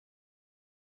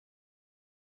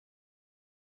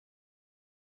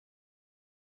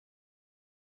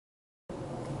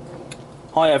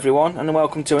Hi everyone, and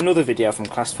welcome to another video from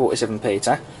Class 47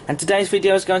 Peter, and today's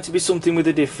video is going to be something with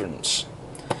a difference,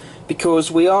 because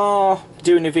we are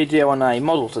doing a video on a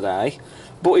model today,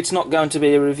 but it's not going to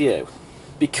be a review,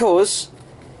 because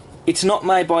it's not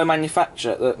made by a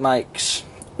manufacturer that makes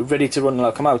ready to run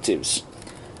locomotives.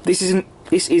 This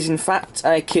is in fact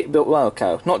a kit built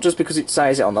loco, not just because it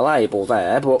says it on the label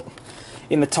there, but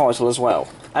in the title as well,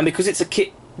 and because it's a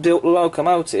kit built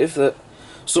locomotive that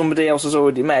somebody else has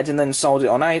already made and then sold it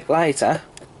on later,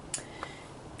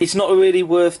 it's not really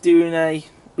worth doing a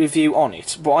review on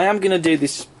it. But I am going to do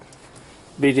this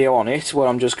video on it where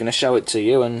I'm just going to show it to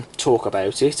you and talk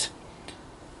about it,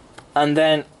 and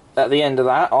then at the end of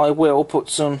that I will put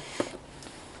some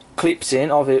clips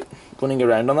in of it running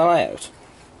around on the layout.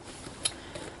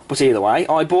 But either way,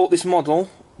 I bought this model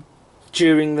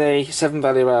during the Severn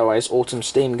Valley Railway's Autumn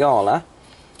Steam Gala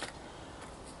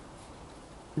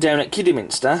down at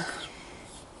Kidderminster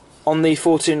on the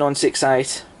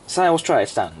 42968 sales trade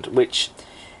stand, which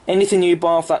anything you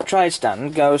buy off that trade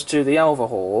stand goes to the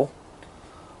overhaul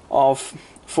of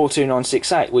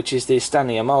 42968, which is the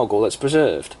Stanley Mogul that's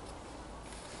preserved.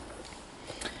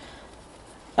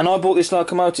 And I bought this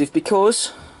locomotive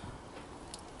because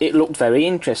it looked very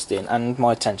interesting and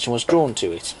my attention was drawn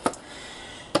to it.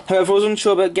 However, I was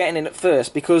unsure about getting in at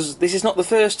first, because this is not the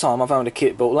first time I've owned a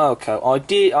kit built loco.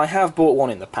 I have bought one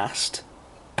in the past,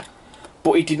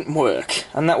 but it didn't work,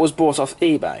 and that was bought off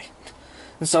eBay.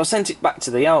 And so I sent it back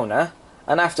to the owner,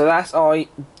 and after that I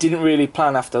didn't really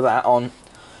plan after that on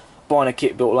buying a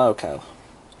kit built loco.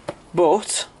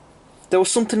 But there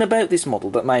was something about this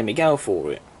model that made me go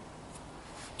for it.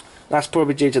 That's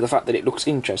probably due to the fact that it looks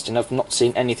interesting. I've not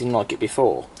seen anything like it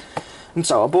before. And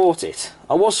so I bought it.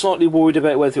 I was slightly worried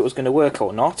about whether it was going to work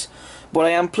or not, but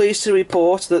I am pleased to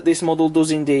report that this model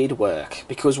does indeed work,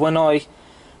 because when I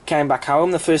came back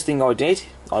home, the first thing I did,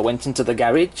 I went into the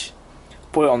garage,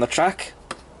 put it on the track,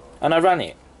 and I ran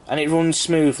it, and it runs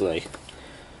smoothly.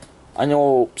 And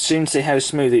you'll soon see how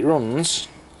smooth it runs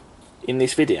in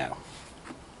this video.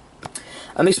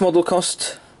 And this model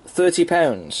cost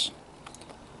 £30.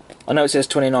 I know it says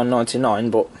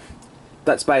 £29.99, but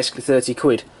that's basically 30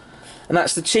 quid. And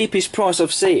that's the cheapest price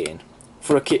I've seen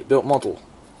for a kit built model,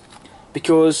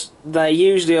 because they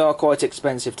usually are quite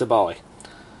expensive to buy.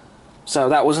 So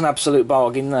that was an absolute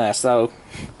bargain there. So,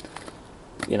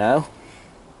 you know,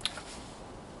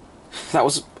 that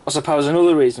was, I suppose,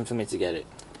 another reason for me to get it.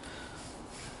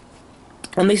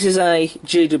 And this is a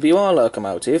GWR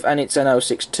locomotive, and it's an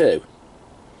 062.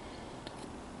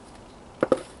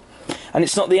 And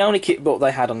it's not the only kit built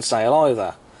they had on sale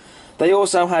either. They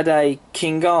also had a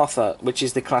King Arthur, which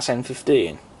is the Class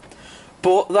N15,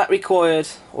 but that required,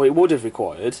 or it would have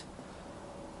required,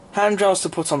 handrails to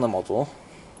put on the model,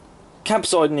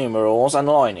 cabside numerals and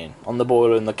lining on the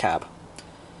boiler and the cab.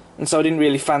 And so I didn't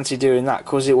really fancy doing that,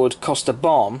 because it would cost a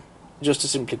bomb just to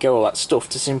simply get all that stuff,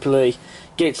 to simply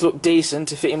get it to look decent,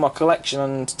 to fit in my collection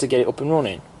and to get it up and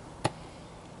running.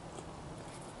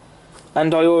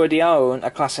 And I already own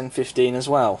a Class N15 as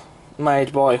well,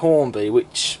 made by Hornby,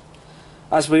 which,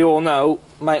 as we all know,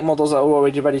 make models that are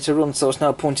already ready to run, so there's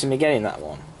no point in me getting that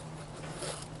one.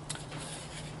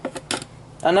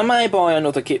 And I may buy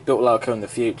another kit built loco in the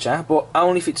future, but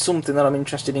only if it's something that I'm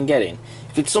interested in getting.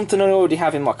 If it's something I already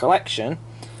have in my collection,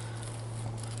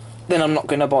 then I'm not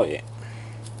going to buy it.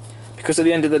 Because at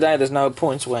the end of the day, there's no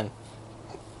point when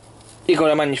you've got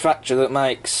a manufacturer that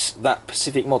makes that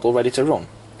specific model ready to run.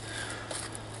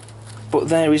 But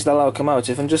there is the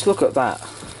locomotive, and just look at that.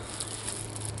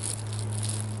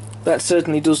 That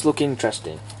certainly does look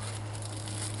interesting,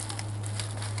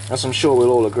 as I'm sure we'll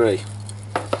all agree.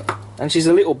 And she's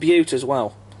a little beaut as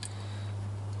well.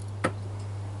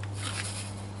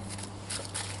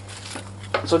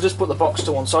 So I'll just put the box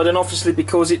to one side, and obviously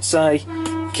because it's a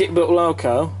kit built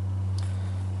loco,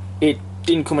 it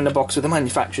didn't come in a box with the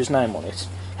manufacturer's name on it.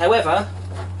 However,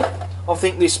 I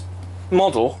think this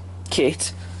model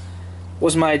kit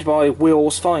was made by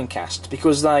Wheels Finecast,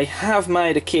 because they have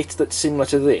made a kit that's similar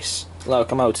to this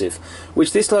locomotive,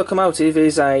 which this locomotive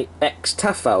is a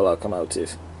ex-Taff Vale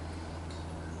locomotive,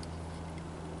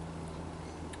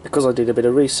 because I did a bit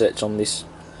of research on this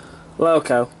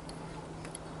loco.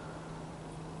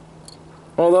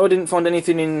 Although I didn't find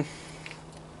anything in...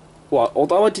 Well,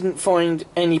 although I didn't find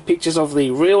any pictures of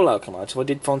the real locomotive, I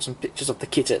did find some pictures of the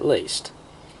kit at least,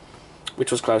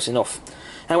 which was close enough.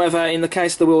 However, in the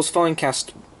case of the Wheels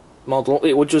Finecast model,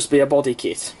 it would just be a body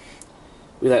kit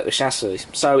without the chassis.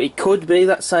 So it could be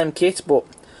that same kit, but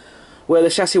where the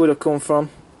chassis would have come from,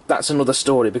 that's another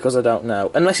story, because I don't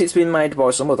know. Unless it's been made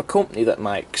by some other company that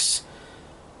makes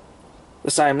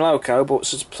the same loco but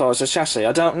supplies a chassis,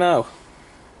 I don't know.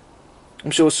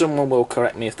 I'm sure someone will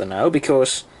correct me if they know,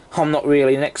 because I'm not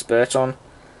really an expert on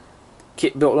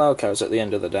kit-built locos at the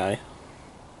end of the day.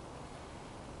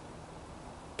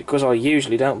 Because I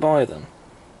usually don't buy them.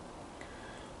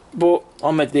 But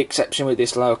I made the exception with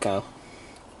this loco.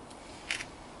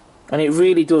 And it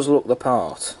really does look the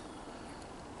part.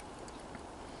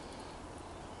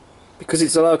 Because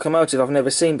it's a locomotive I've never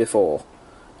seen before.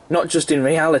 Not just in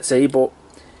reality, but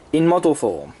in model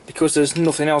form. Because there's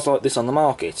nothing else like this on the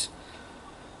market.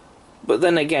 But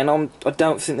then again, I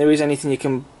don't think there is anything you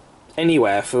can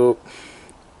anywhere to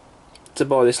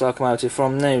buy this locomotive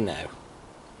from now.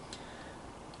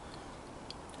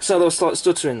 So there was slight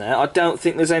stutter in there. I don't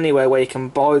think there's anywhere where you can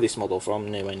buy this model from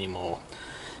new anymore.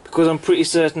 Because I'm pretty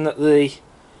certain that the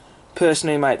person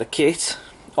who made the kit,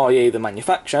 i.e. the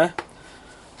manufacturer,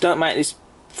 don't make this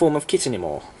form of kit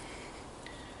anymore.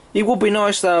 It would be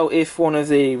nice though if one of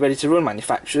the ready-to-run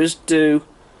manufacturers do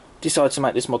decide to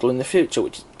make this model in the future,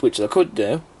 which they could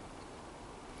do.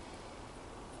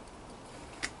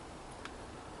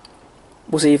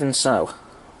 But even so.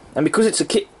 And because it's a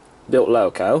kit-built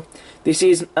loco, this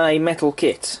is a metal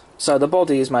kit, so the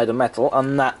body is made of metal,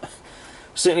 and that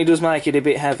certainly does make it a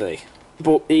bit heavy.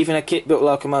 But even a kit-built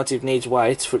locomotive needs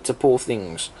weight for it to pull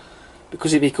things,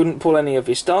 because if you couldn't pull any of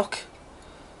your stock,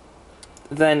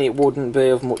 then it wouldn't be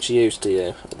of much use to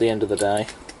you at the end of the day.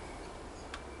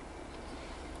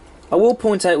 I will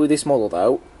point out with this model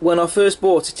though, when I first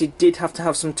bought it did have to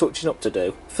have some touching up to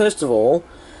do. First of all,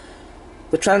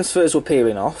 the transfers were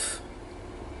peeling off,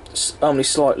 only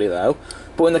slightly though.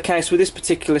 But in the case with this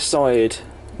particular side,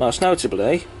 most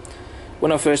notably,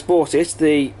 when I first bought it,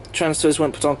 the transfers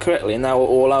weren't put on correctly and they were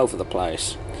all over the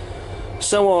place.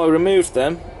 So I removed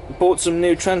them, bought some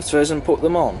new transfers and put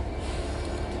them on.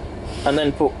 And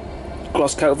then put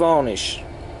gloss coat varnish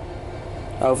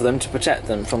over them to protect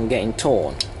them from getting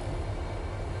torn.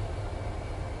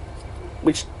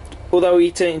 Which, although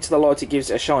you turn it into the light, it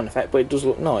gives it a shine effect, but it does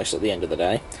look nice at the end of the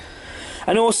day.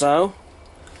 And also,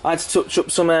 I had to touch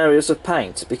up some areas of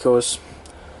paint because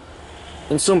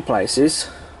in some places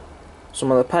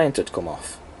some of the paint had come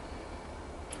off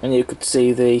and you could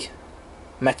see the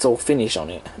metal finish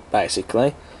on it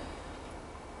basically,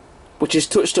 which is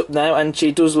touched up now and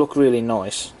she does look really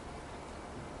nice.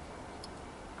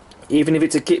 Even if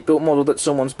it's a kit built model that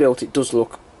someone's built, it does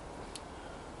look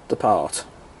the part.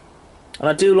 And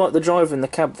I do like the driver in the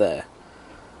cab there,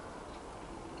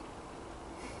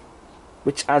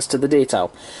 which adds to the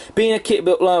detail. Being a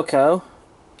kit-built loco,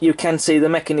 you can see the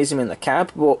mechanism in the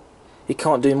cab, but you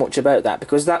can't do much about that,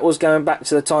 because that was going back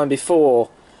to the time before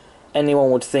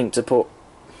anyone would think to put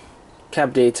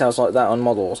cab details like that on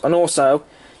models. And also,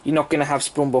 you're not going to have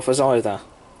sprung buffers either,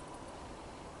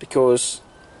 because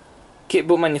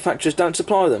kit-built manufacturers don't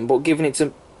supply them, but given it's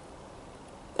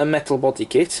a metal body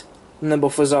kit, and the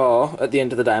buffers are, at the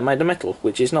end of the day, made of metal,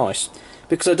 which is nice,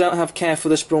 because I don't have care for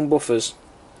the sprung buffers.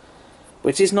 But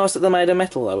it is nice that they're made of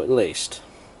metal though, at least.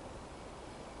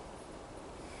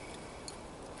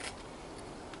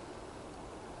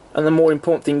 And the more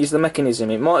important thing is the mechanism.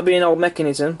 It might be an old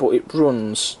mechanism, but it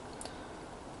runs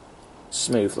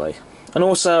smoothly. And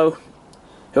also,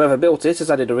 whoever built it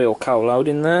has added a real coal load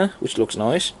in there, which looks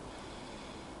nice.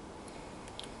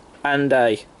 And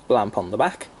a lamp on the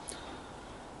back.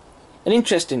 And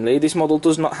interestingly, this model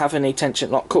does not have any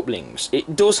tension lock couplings.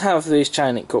 It does have these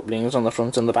chain link couplings on the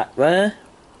front and the back there,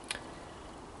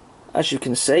 as you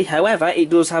can see. However, it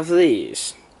does have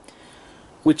these,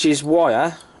 which is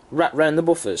wire wrapped round the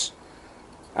buffers.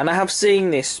 And I have seen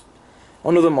this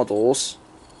on other models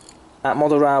at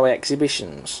model railway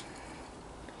exhibitions.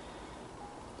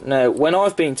 Now, when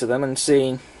I've been to them and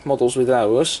seen models with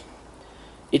those,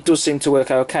 it does seem to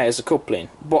work okay as a coupling.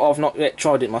 But I've not yet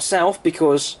tried it myself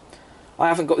because I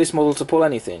haven't got this model to pull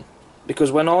anything,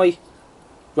 because when I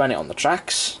ran it on the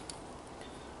tracks,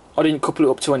 I didn't couple it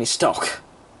up to any stock.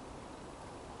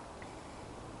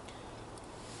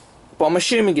 But I'm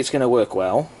assuming it's going to work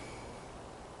well.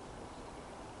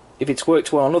 If it's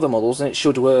worked well on other models, then it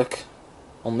should work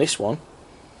on this one.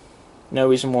 No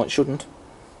reason why it shouldn't.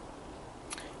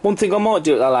 One thing I might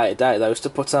do at a later date though is to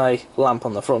put a lamp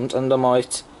on the front, and I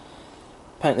might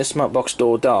paint the smoke box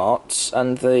door darts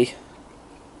and the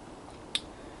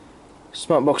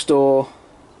smoke box door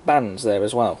bands there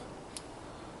as well.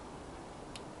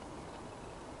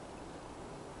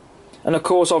 And of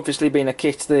course, obviously being a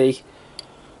kit, the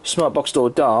smoke box door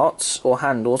darts or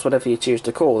handles, whatever you choose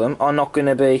to call them, are not going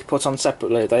to be put on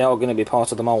separately. They are going to be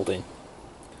part of the moulding.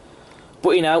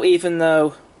 But you know, even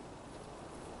though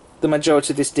the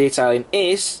majority of this detailing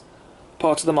is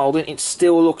part of the moulding, it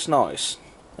still looks nice.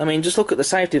 I mean, just look at the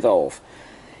safety valve,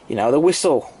 you know, the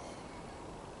whistle,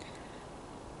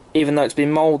 even though it's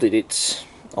been moulded, it's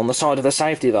on the side of the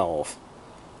safety valve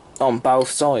on both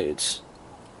sides,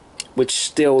 which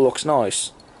still looks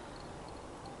nice.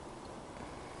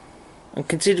 And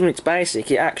considering it's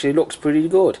basic, it actually looks pretty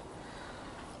good.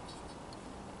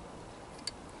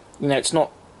 You know, it's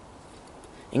not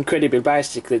incredibly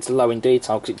basic that it's low in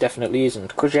detail, because it definitely isn't.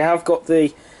 Because you have got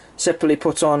the separately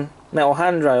put on metal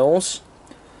handrails,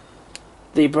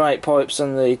 the brake pipes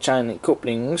and the chain link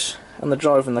couplings, and the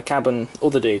driver and the cab and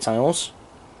other details.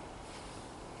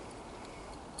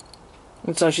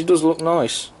 And so she does look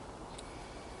nice.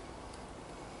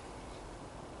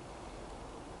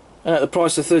 And at the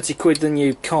price of 30 quid, then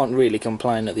you can't really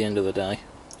complain at the end of the day.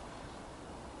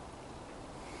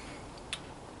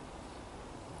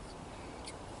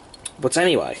 But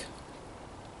anyway,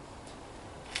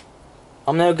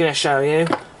 I'm now going to show you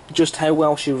just how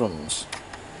well she runs,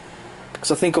 because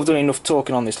I think I've done enough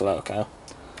talking on this loco.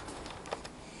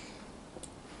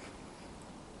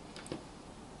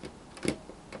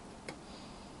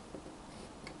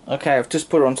 Okay, I've just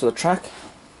put her onto the track.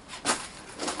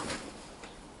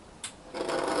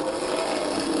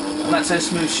 And that's how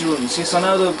smooth she runs. Yes, I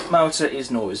know the motor is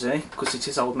noisy, because it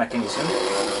is old mechanism,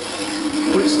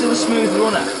 but it's still a smooth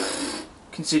runner,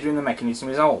 considering the mechanism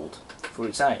is old for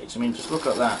its age. I mean, just look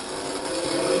at that.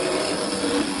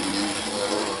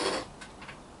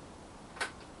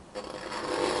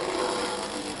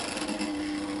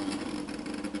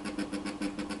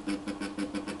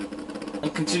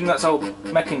 And considering that's old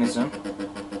mechanism,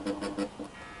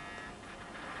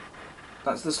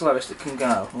 that's the slowest it can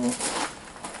go.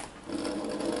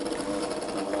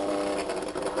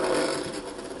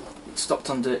 It stopped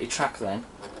on dirty track then.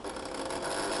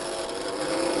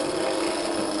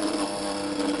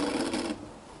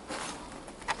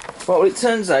 Well, it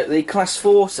turns out the Class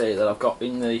 40 that I've got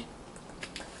in the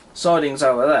sidings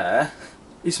over there,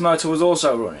 this motor was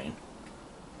also running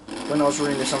when I was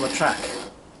running this on the track.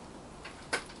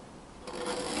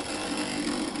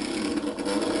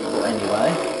 But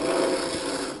anyway,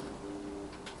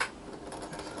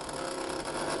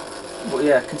 but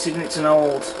yeah, considering it's an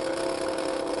old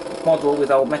model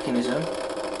with old mechanism,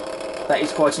 that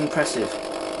is quite impressive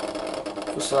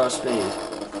for slow speed.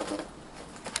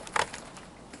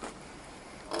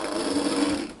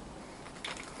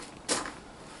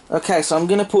 Okay, so I'm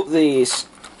going to put these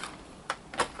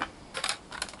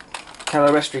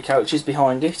Calorestri coaches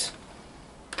behind it,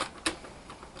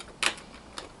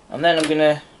 and then I'm going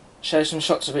to show some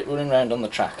shots of it running around on the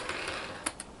track.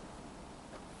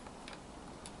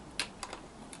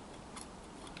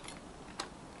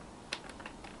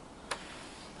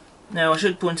 Now I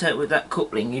should point out, with that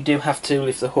coupling you do have to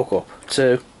lift the hook up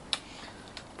to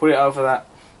put it over that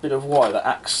bit of wire that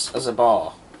acts as a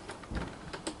bar.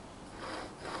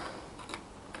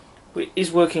 But it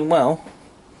is working well,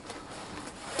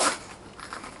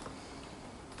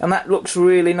 and that looks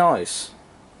really nice.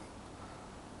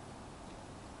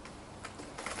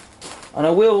 And I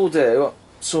will do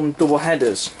some double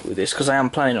headers with this, because I am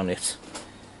planning on it.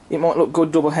 It might look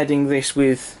good double heading this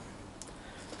with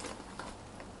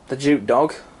the Duke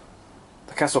Dog,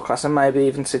 the Castle Class, and maybe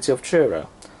even City of Truro.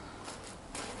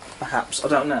 Perhaps, I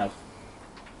don't know.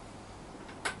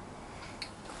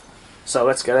 So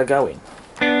let's get her going.